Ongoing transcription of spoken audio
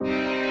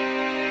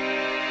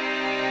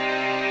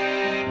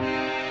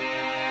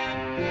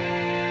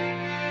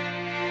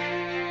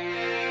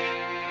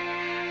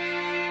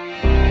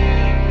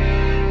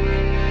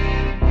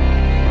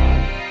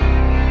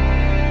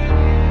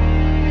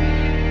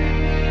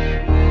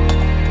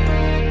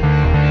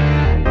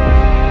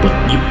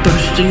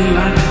bursting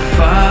like a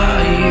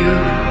fire.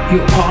 You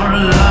are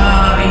a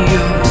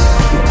liar.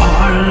 You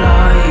are a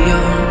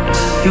lion.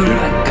 You're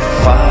like a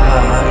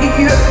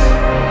fire.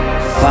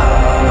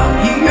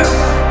 Fire.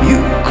 You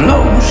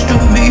close to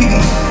me.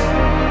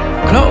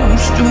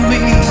 Close to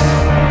me.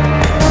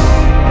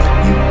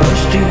 You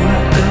bursting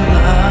like a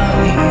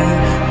lion.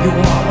 You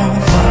are on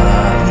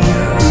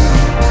fire.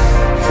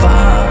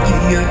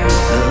 Fire.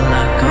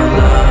 Like a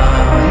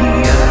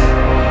liar.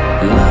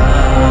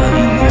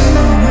 Liar.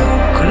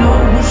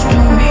 Close to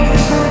me.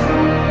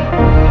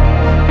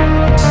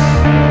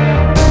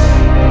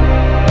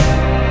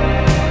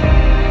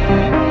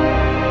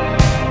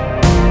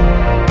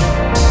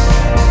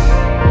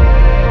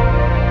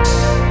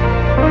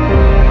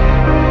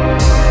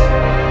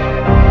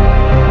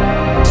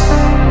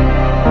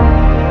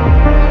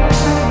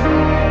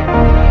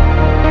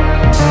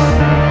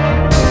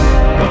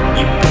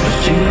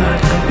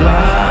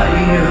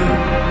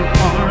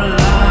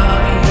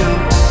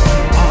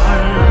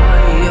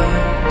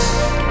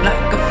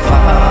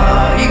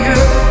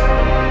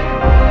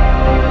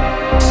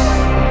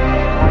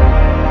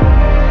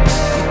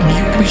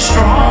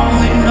 Strong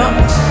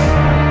enough.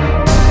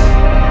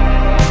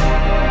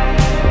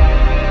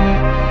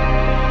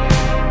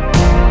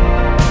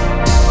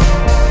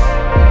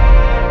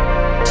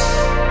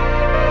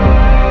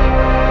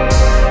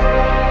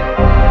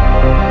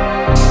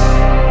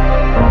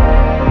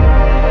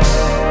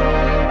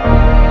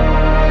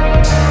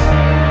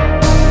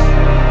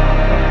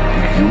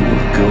 You a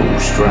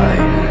ghost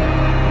rider,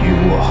 you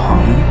a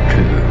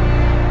hunter,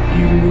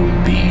 you a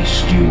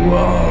beast, you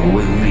are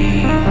with me.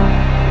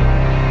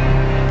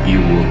 You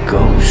a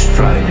ghost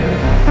rider,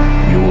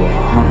 you a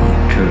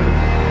hunter,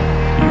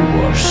 you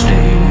are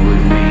staying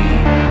with me.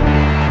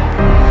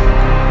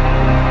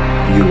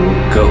 You a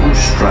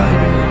ghost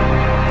rider,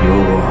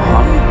 you're a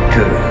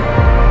hunter,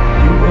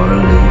 you are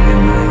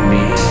living with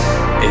me,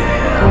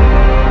 yeah.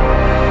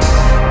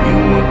 You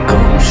a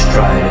ghost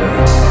rider,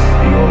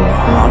 you're a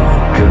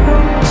hunter,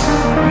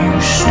 you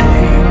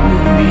stay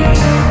with me,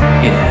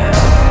 yeah.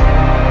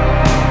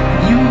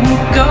 You a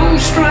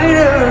ghost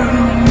rider,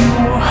 you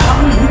a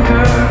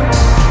hunter,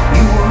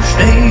 you are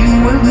staying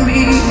with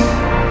me.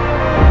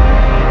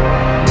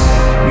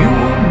 You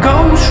a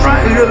ghost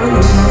rider,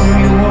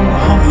 you are a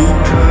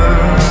hunter.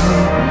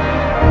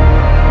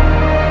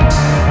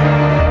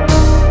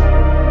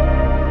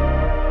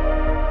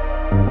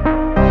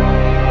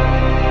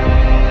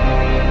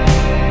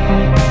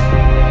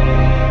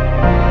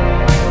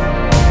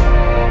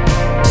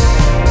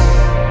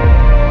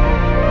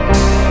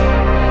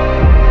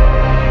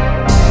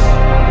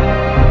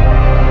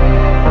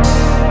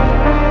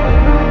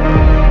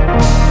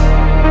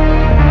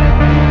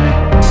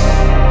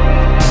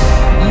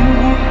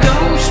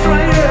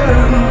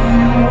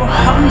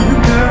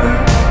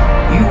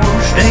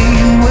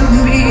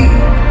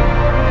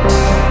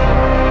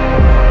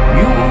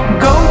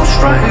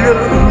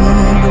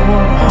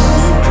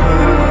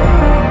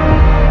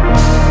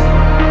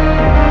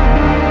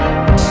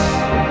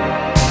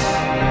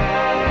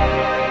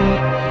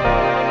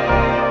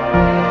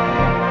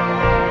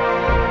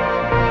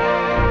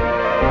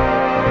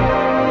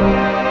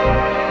 Thank you.